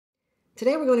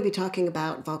Today we're going to be talking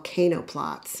about volcano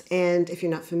plots, and if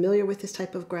you're not familiar with this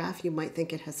type of graph, you might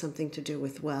think it has something to do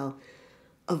with, well,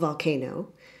 a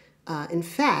volcano. In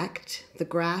fact, the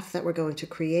graph that we're going to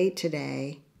create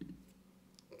today,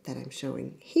 that I'm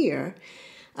showing here,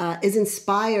 is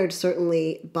inspired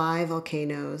certainly by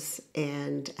volcanoes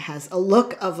and has a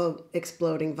look of an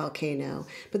exploding volcano.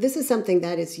 But this is something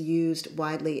that is used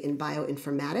widely in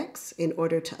bioinformatics in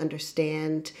order to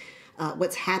understand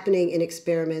what's happening in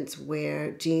experiments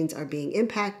where genes are being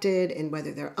impacted and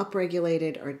whether they're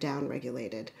upregulated or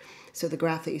downregulated. So the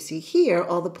graph that you see here,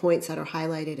 all the points that are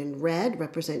highlighted in red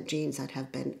represent genes that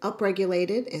have been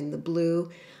upregulated, and the blue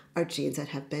are genes that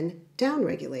have been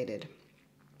downregulated.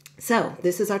 So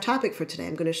this is our topic for today.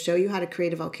 I'm going to show you how to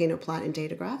create a volcano plot in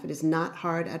DataGraph. It is not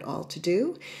hard at all to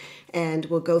do, and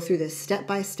we'll go through this step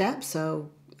by step. So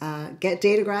get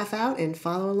DataGraph out and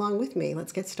follow along with me.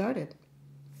 Let's get started.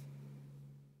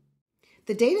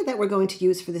 The data that we're going to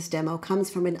use for this demo comes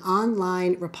from an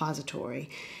online repository,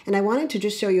 and I wanted to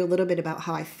just show you a little bit about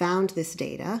how I found this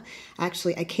data.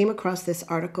 Actually, I came across this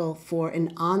article for an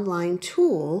online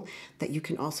tool that you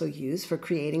can also use for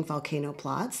creating volcano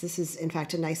plots. This is, in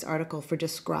fact, a nice article for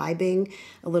describing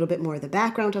a little bit more of the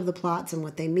background of the plots and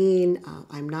what they mean.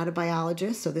 I'm not a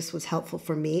biologist, so this was helpful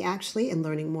for me, actually, in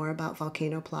learning more about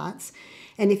volcano plots.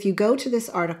 And if you go to this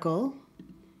article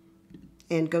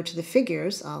and go to the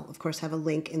figures, I'll of course have a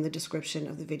link in the description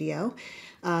of the video.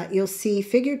 You'll see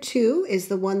figure 2 is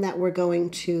the one that we're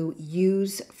going to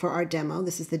use for our demo.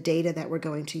 This is the data that we're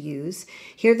going to use.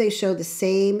 Here they show the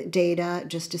same data,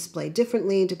 just displayed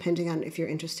differently depending on if you're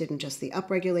interested in just the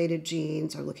upregulated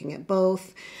genes or looking at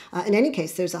both. In any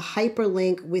case, there's a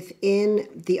hyperlink within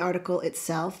the article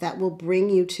itself that will bring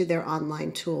you to their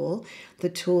online tool. The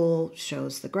tool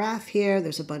shows the graph here.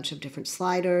 There's a bunch of different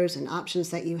sliders and options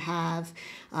that you have.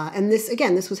 And this,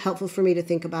 again, this was helpful for me to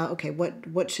think about, okay,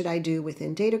 what should I do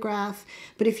within DataGraph?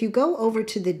 But if you go over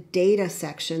to the data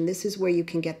section, this is where you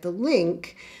can get the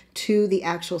link to the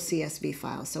actual CSV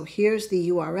file. So here's the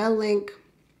URL link.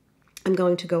 I'm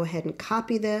going to go ahead and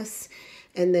copy this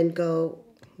and then go,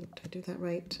 did I do that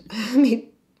right? Let me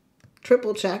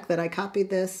triple check that I copied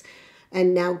this.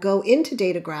 And now go into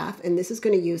DataGraph, and this is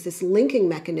going to use this linking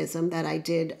mechanism that I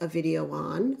did a video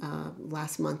on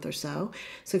last month or so.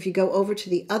 So if you go over to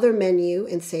the other menu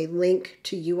and say link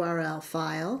to URL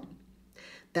file,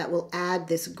 that will add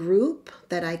this group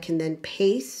that I can then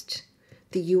paste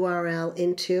the URL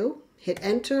into. Hit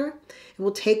enter. It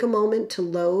will take a moment to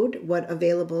load what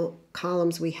available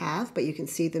columns we have, but you can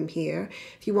see them here.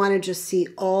 If you want to just see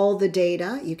all the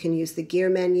data, you can use the gear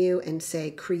menu and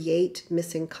say create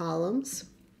missing columns.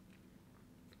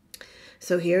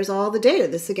 So here's all the data.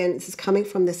 This is coming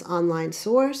from this online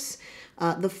source.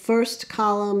 The first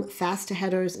column, FASTA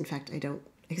headers, in fact, I don't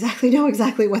exactly know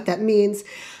what that means.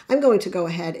 I'm going to go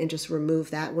ahead and just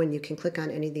remove that one. You can click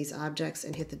on any of these objects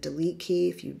and hit the delete key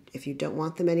if you don't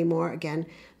want them anymore. Again,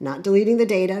 not deleting the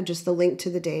data, just the link to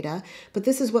the data. But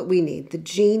this is what we need: the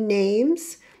gene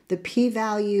names, the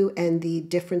p-value, and the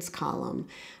difference column.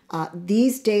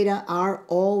 These data are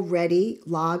already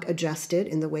log adjusted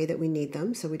in the way that we need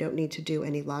them, so we don't need to do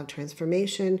any log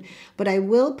transformation. But I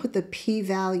will put the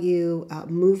p-value,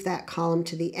 move that column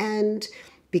to the end,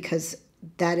 because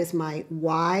that is my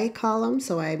Y column.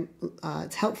 So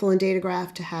it's helpful in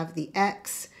DataGraph to have the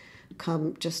X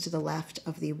come just to the left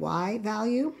of the Y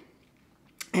value.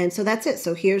 And so that's it.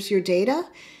 So here's your data.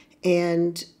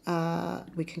 And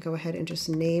we can go ahead and just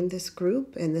name this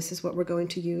group. And this is what we're going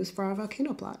to use for our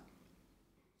volcano plot.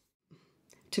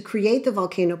 To create the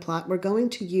volcano plot, we're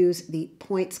going to use the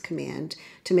points command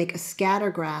to make a scatter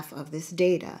graph of this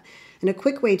data. And a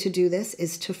quick way to do this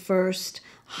is to first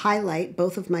highlight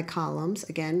both of my columns,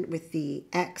 again with the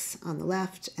X on the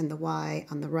left and the Y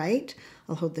on the right.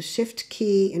 I'll hold the Shift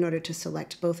key in order to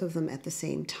select both of them at the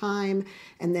same time,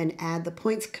 and then add the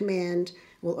points command.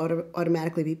 Will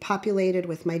automatically be populated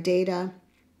with my data.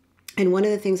 And one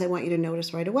of the things I want you to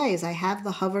notice right away is I have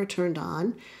the hover turned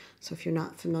on. So if you're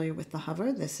not familiar with the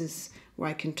hover, this is where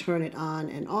I can turn it on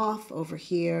and off over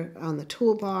here on the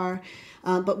toolbar.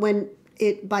 But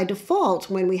by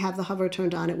default, when we have the hover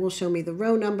turned on, it will show me the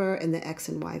row number and the X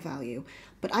and Y value.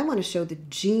 But I want to show the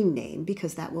gene name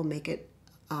because that will make it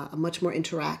much more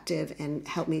interactive and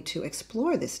help me to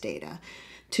explore this data.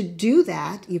 To do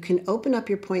that, you can open up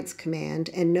your points command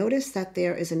and notice that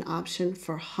there is an option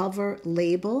for hover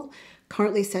label,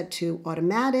 currently set to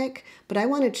automatic, but I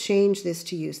want to change this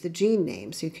to use the gene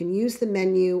name. So you can use the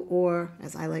menu, or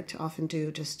as I like to often do,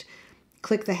 just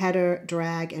click the header,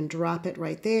 drag, and drop it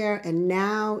right there. And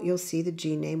now you'll see the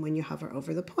gene name when you hover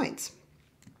over the points.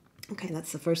 Okay,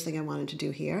 that's the first thing I wanted to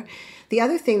do here. The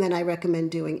other thing that I recommend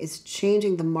doing is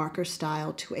changing the marker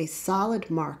style to a solid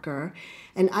marker.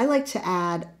 And I like to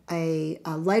add a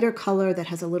lighter color that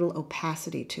has a little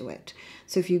opacity to it.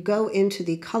 So if you go into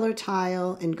the color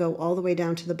tile and go all the way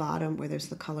down to the bottom where there's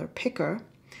the color picker,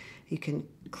 you can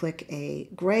click a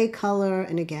gray color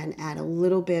and again add a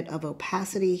little bit of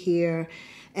opacity here.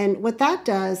 And what that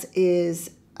does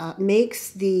is makes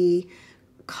the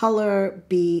color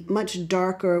be much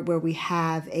darker where we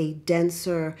have a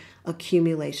denser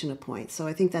accumulation of points. So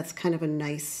I think that's kind of a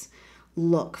nice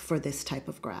look for this type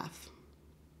of graph.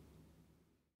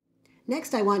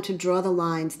 Next, I want to draw the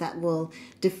lines that will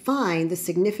define the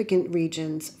significant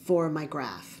regions for my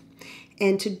graph.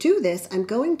 And to do this, I'm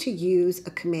going to use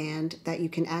a command that you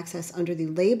can access under the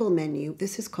label menu.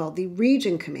 This is called the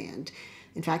region command.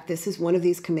 In fact, this is one of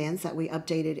these commands that we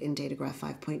updated in DataGraph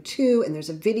 5.2, and there's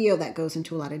a video that goes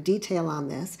into a lot of detail on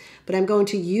this. But I'm going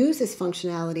to use this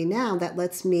functionality now that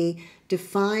lets me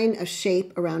define a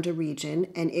shape around a region,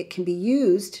 and it can be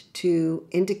used to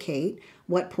indicate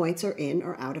what points are in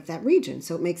or out of that region.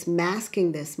 So it makes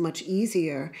masking this much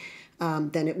easier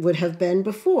than it would have been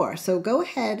before. So go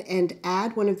ahead and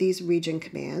add one of these region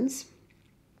commands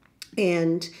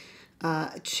and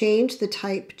change the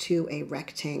type to a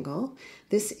rectangle.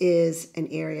 This is an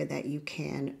area that you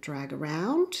can drag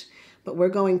around, but we're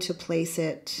going to place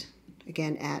it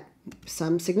again at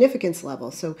some significance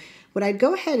level. So what I'd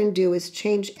go ahead and do is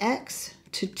change X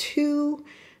to 2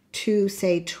 to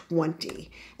say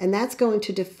 20. And that's going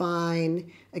to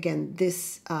define, again,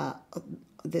 this,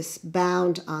 this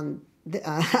bound on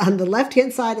the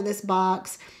left-hand side of this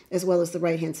box, as well as the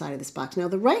right-hand side of this box. Now,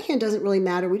 the right hand doesn't really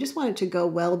matter. We just want it to go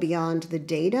well beyond the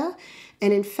data.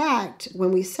 And in fact,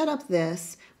 when we set up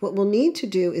this, what we'll need to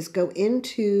do is go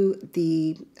into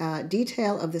the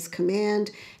detail of this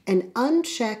command and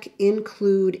uncheck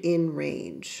Include in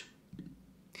Range.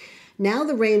 Now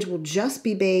the range will just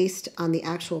be based on the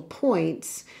actual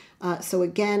points. So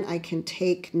again, I can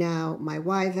take now my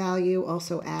Y value,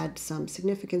 also add some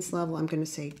significance level. I'm going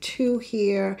to say 2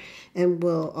 here, and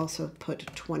we'll also put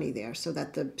 20 there so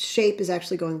that the shape is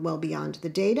actually going well beyond the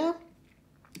data.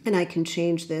 And I can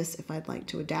change this if I'd like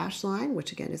to a dashed line,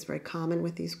 which again is very common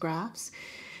with these graphs.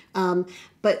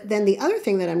 But then the other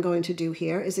thing that I'm going to do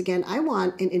here is, again, I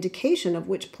want an indication of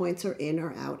which points are in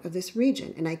or out of this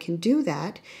region. And I can do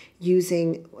that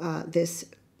using this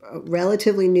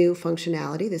relatively new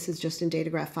functionality. This is just in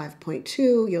DataGraph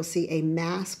 5.2. You'll see a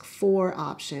mask for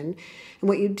option. And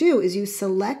what you do is you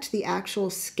select the actual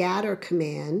scatter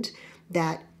command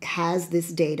that has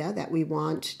this data that we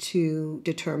want to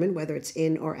determine whether it's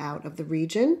in or out of the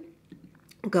region.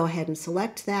 Go ahead and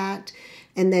select that,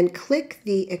 and then click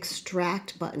the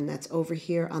extract button that's over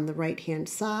here on the right hand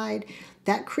side.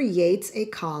 That creates a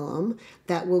column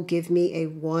that will give me a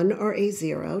 1 or a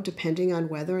 0 depending on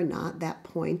whether or not that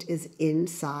point is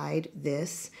inside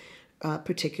this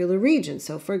particular region.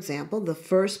 So for example, the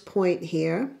first point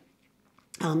here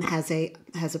has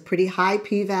a pretty high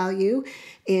p-value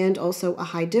and also a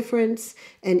high difference,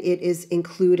 and it is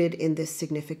included in this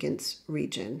significance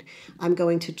region. I'm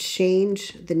going to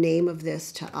change the name of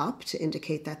this to up to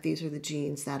indicate that these are the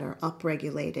genes that are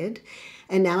upregulated.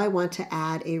 And now I want to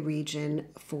add a region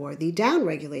for the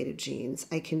downregulated genes.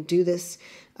 I can do this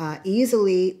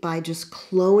easily by just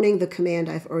cloning the command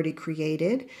I've already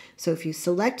created. So if you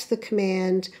select the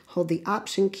command, hold the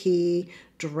Option key,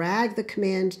 drag the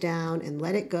command down and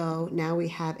let it go. Now we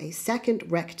have a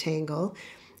second rectangle.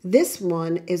 This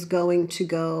one is going to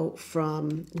go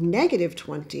from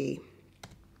 -20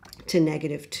 to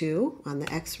 -2 on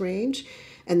the X range,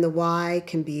 and the Y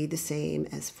can be the same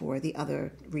as for the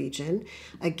other region.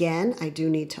 Again, I do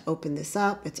need to open this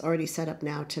up. It's already set up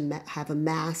now to have a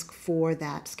mask for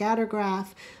that scatter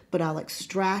graph, but I'll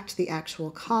extract the actual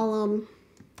column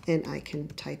and I can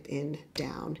type in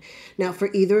down. Now for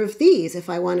either of these, if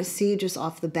I want to see just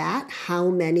off the bat how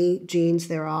many genes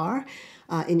there are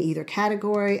in either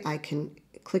category, I can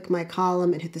click my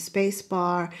column and hit the space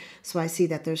bar. So I see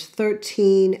that there's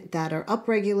 13 that are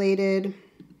upregulated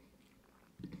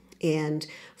and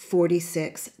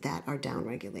 46 that are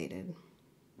downregulated.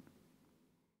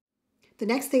 The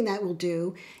next thing that we'll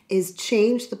do is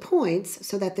change the points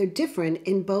so that they're different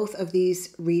in both of these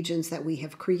regions that we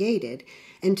have created.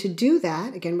 And to do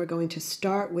that, again, we're going to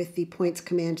start with the points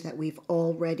command that we've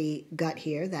already got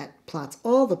here that plots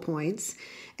all the points,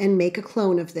 and make a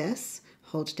clone of this.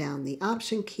 Hold down the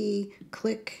Option key,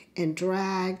 click and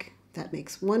drag. That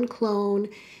makes one clone.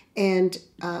 And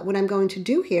what I'm going to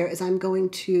do here is I'm going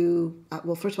to,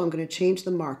 well, first of all, I'm going to change the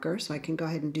marker, so I can go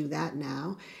ahead and do that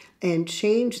now. and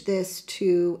change this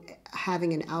to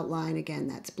having an outline, again,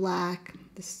 that's black.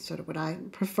 This is sort of what I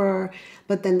prefer.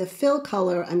 But then the fill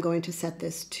color, I'm going to set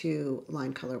this to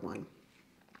line color 1.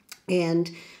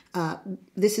 And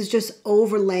this is just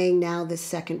overlaying now the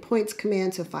second points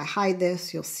command. So if I hide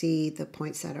this, you'll see the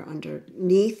points that are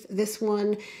underneath this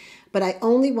one. But I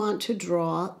only want to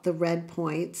draw the red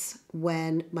points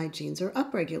when my genes are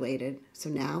upregulated. So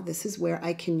now this is where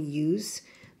I can use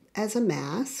as a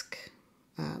mask.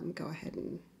 Go ahead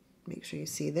and make sure you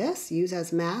see this. Use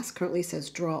as mask currently says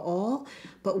draw all,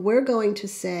 but we're going to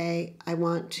say I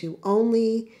want to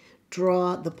only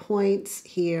draw the points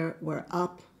here where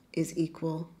up is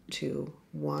equal to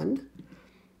 1.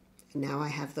 And now I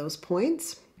have those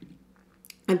points.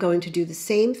 I'm going to do the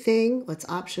same thing. Let's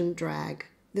option drag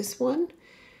this one,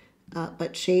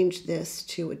 but change this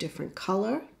to a different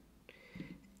color.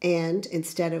 And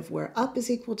instead of where up is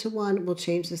equal to 1, we'll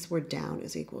change this where down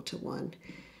is equal to 1.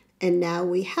 And now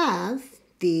we have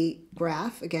the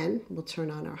graph. Again, we'll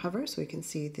turn on our hover so we can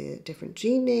see the different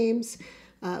gene names,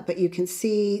 but you can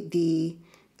see the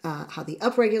how the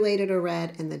upregulated are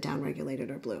red and the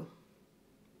downregulated are blue.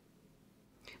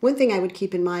 One thing I would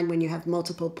keep in mind when you have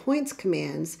multiple points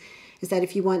commands is that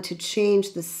if you want to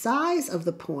change the size of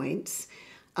the points,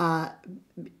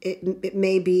 it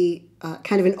may be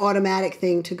kind of an automatic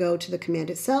thing to go to the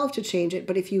command itself to change it.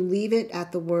 But if you leave it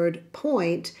at the word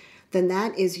point, then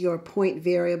that is your point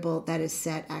variable that is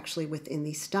set actually within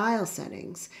the style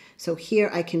settings. So here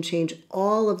I can change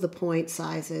all of the point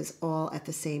sizes all at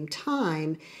the same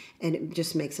time, and it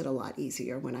just makes it a lot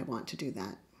easier when I want to do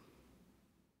that.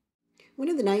 One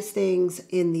of the nice things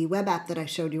in the web app that I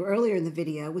showed you earlier in the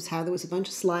video was how there was a bunch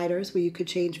of sliders where you could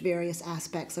change various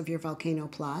aspects of your Volcano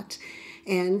plot.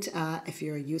 And if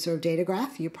you're a user of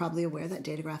DataGraph, you're probably aware that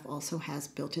DataGraph also has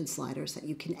built-in sliders that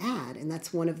you can add. And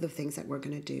that's one of the things that we're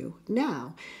going to do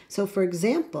now. So for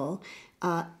example,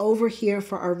 over here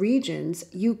for our regions,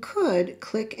 you could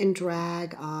click and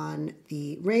drag on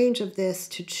the range of this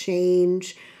to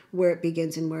change where it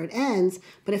begins and where it ends.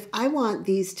 But if I want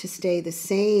these to stay the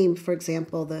same, for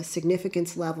example, the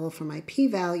significance level for my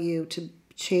p-value to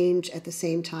change at the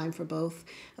same time for both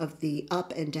of the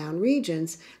up and down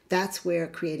regions, that's where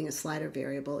creating a slider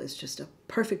variable is just a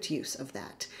perfect use of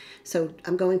that. So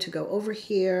I'm going to go over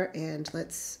here and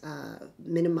let's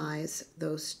minimize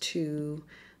those two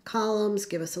columns,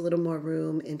 give us a little more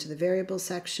room into the variable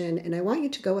section. And I want you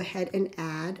to go ahead and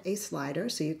add a slider.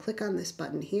 So you click on this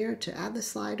button here to add the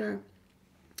slider,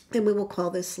 and we will call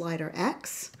this slider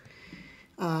X.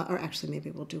 Or actually,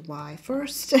 maybe we'll do Y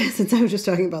first, since I was just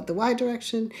talking about the Y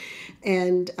direction.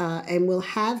 And we'll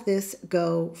have this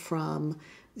go from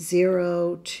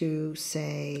 0 to,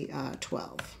 say,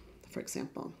 12, for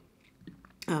example.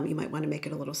 You might want to make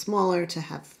it a little smaller to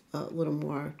have a little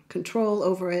more control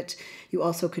over it. You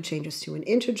also could change this to an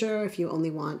integer if you only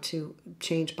want to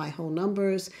change by whole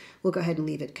numbers. We'll go ahead and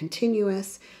leave it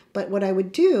continuous. But what I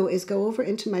would do is go over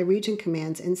into my region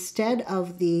commands. Instead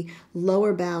of the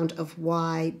lower bound of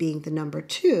y being the number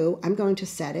 2, I'm going to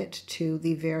set it to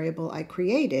the variable I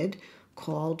created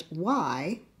called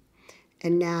y.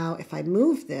 And now if I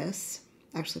move this,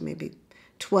 actually maybe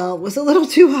 12 was a little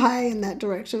too high in that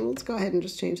direction. Let's go ahead and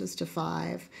just change this to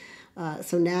 5.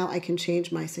 So now I can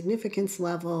change my significance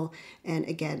level, and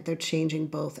again, they're changing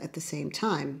both at the same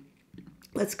time.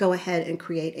 Let's go ahead and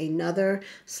create another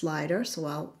slider. So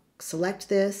I'll select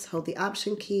this, hold the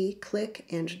Option key, click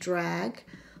and drag.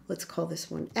 Let's call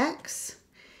this one X.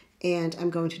 And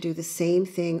I'm going to do the same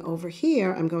thing over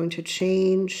here. I'm going to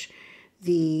change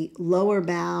the lower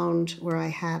bound where I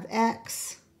have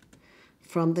X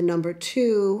from the number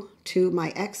 2 to my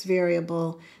X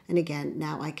variable. And again,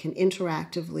 now I can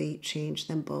interactively change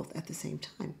them both at the same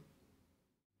time.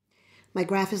 My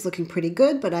graph is looking pretty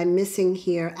good, but I'm missing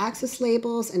here axis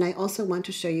labels, and I also want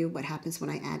to show you what happens when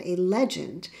I add a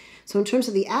legend. So in terms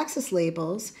of the axis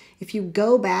labels, if you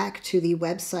go back to the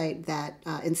website that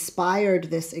inspired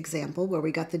this example where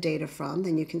we got the data from,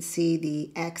 then you can see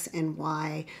the X and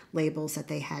Y labels that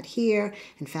they had here.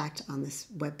 In fact, on this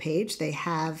web page, they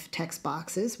have text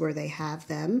boxes where they have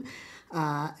them.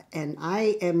 And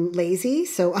I am lazy,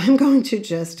 so I'm going to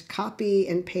just copy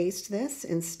and paste this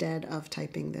instead of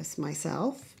typing this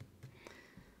myself.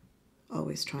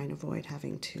 Always try and avoid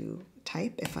having to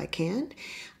type if I can.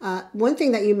 One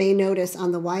thing that you may notice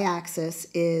on the y-axis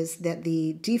is that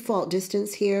the default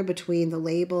distance here between the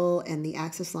label and the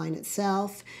axis line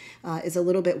itself is a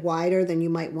little bit wider than you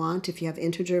might want if you have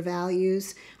integer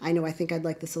values. I know I think I'd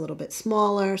like this a little bit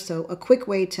smaller, so a quick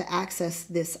way to access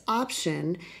this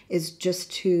option is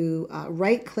just to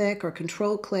right-click or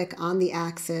control-click on the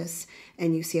axis,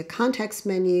 and you see a context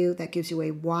menu that gives you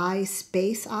a Y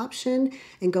space option,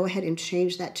 and go ahead and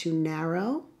change that to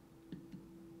narrow.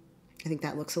 I think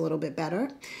that looks a little bit better.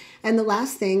 And the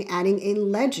last thing, adding a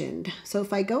legend. So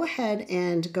if I go ahead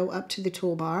and go up to the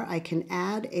toolbar, I can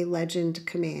add a legend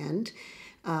command.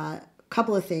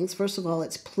 Couple of things. First of all,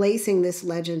 it's placing this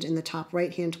legend in the top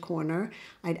right-hand corner.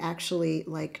 I'd actually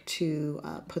like to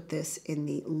put this in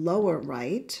the lower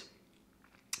right.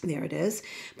 There it is.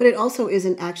 But it also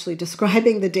isn't actually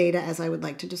describing the data as I would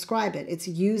like to describe it. It's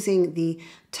using the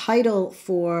title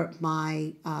for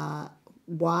my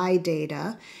Y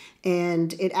data,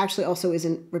 and it actually also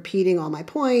isn't repeating all my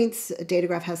points.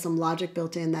 DataGraph has some logic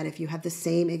built in that if you have the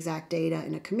same exact data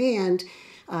in a command,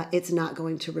 it's not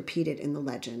going to repeat it in the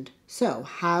legend. So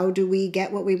how do we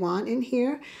get what we want in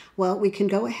here? Well, we can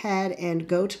go ahead and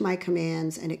go to my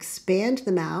commands and expand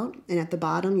them out. And at the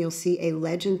bottom, you'll see a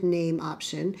legend name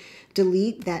option.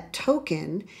 Delete that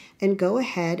token and go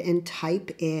ahead and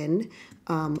type in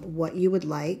what you would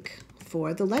like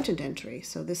for the legend entry.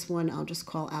 So this one I'll just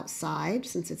call outside.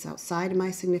 Since it's outside of my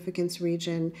significance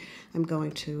region, I'm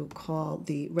going to call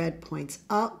the red points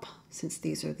up, since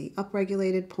these are the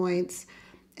upregulated points,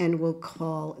 and we'll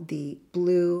call the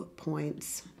blue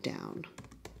points down.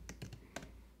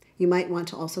 You might want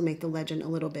to also make the legend a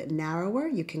little bit narrower.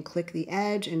 You can click the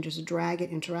edge and just drag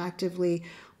it interactively,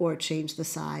 or change the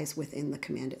size within the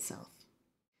command itself.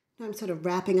 I'm sort of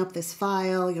wrapping up this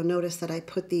file. You'll notice that I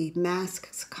put the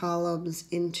masks columns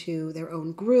into their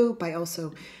own group. I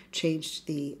also changed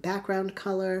the background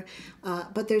color.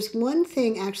 But there's one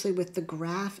thing actually with the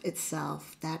graph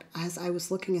itself that as I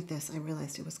was looking at this, I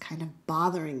realized it was kind of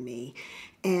bothering me.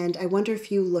 And I wonder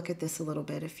if you look at this a little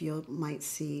bit, if you might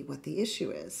see what the issue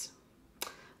is.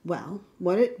 Well,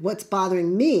 what's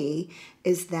bothering me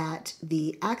is that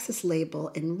the axis label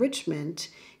enrichment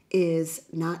is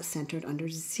not centered under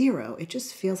 0. It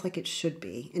just feels like it should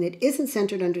be. And it isn't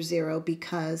centered under 0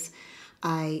 because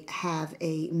I have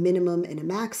a minimum and a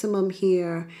maximum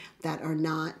here that are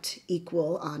not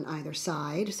equal on either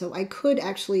side. So I could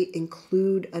actually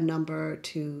include a number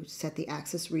to set the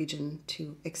axis region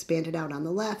to expand it out on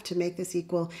the left to make this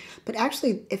equal. But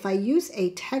actually, if I use a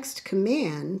text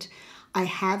command, I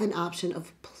have an option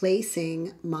of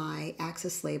placing my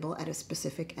axis label at a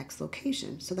specific X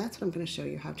location. So that's what I'm going to show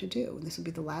you how to do. And this will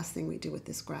be the last thing we do with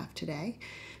this graph today.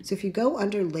 So if you go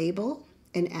under Label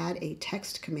and add a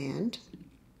text command,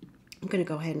 I'm going to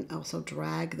go ahead and also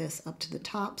drag this up to the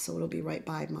top so it'll be right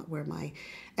by where my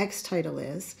X title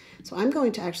is. So I'm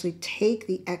going to actually take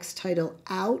the X title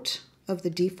out of the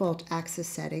default axis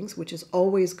settings, which is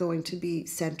always going to be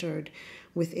centered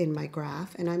within my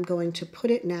graph, and I'm going to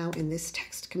put it now in this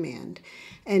text command.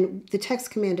 And the text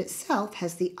command itself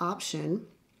has the option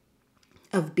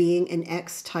of being an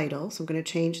X title. So I'm going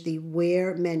to change the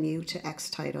Where menu to X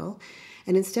title.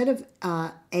 And instead of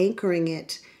anchoring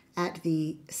it at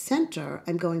the center,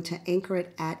 I'm going to anchor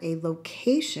it at a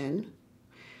location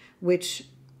which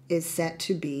is set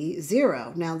to be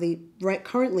 0. Now,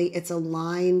 currently it's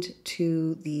aligned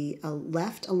to the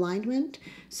left alignment.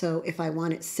 So if I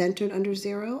want it centered under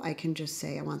 0, I can just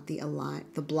say I want the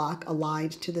block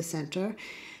aligned to the center.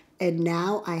 And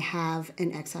now I have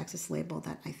an x-axis label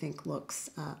that I think looks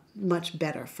much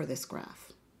better for this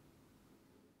graph.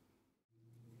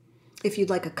 If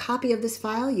you'd like a copy of this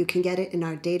file, you can get it in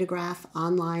our DataGraph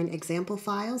online example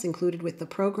files included with the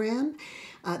program.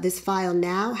 This file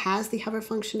now has the hover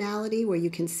functionality where you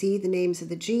can see the names of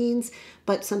the genes,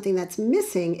 but something that's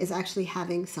missing is actually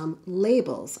having some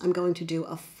labels. I'm going to do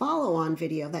a follow-on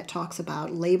video that talks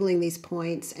about labeling these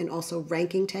points and also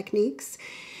ranking techniques.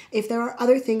 If there are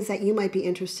other things that you might be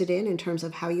interested in terms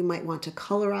of how you might want to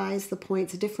colorize the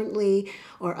points differently,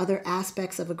 or other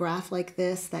aspects of a graph like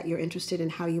this that you're interested in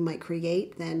how you might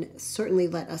create, then certainly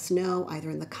let us know either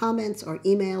in the comments or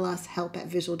email us,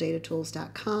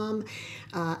 help@visualdatatools.com.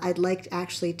 I'd like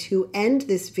actually to end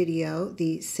this video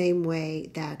the same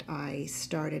way that I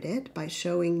started it, by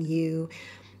showing you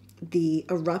the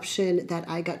eruption that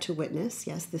I got to witness.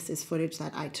 Yes, this is footage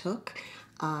that I took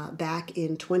back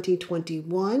in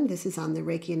 2021. This is on the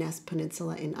Reykjanes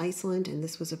Peninsula in Iceland, and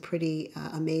this was a pretty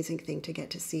amazing thing to get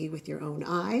to see with your own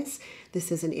eyes.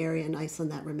 This is an area in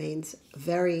Iceland that remains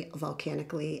very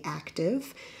volcanically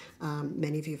active.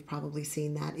 Many of you have probably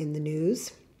seen that in the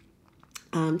news.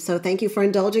 So thank you for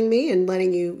indulging me and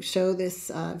letting you show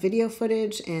this video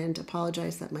footage, and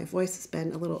apologize that my voice has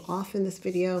been a little off in this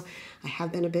video. I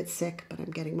have been a bit sick, but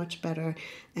I'm getting much better,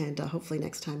 and hopefully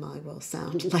next time I will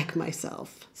sound like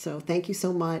myself. So thank you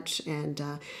so much, and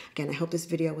again, I hope this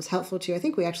video was helpful to you. I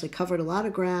think we actually covered a lot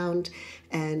of ground,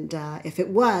 and if it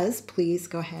was, please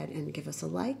go ahead and give us a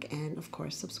like, and of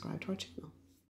course subscribe to our channel.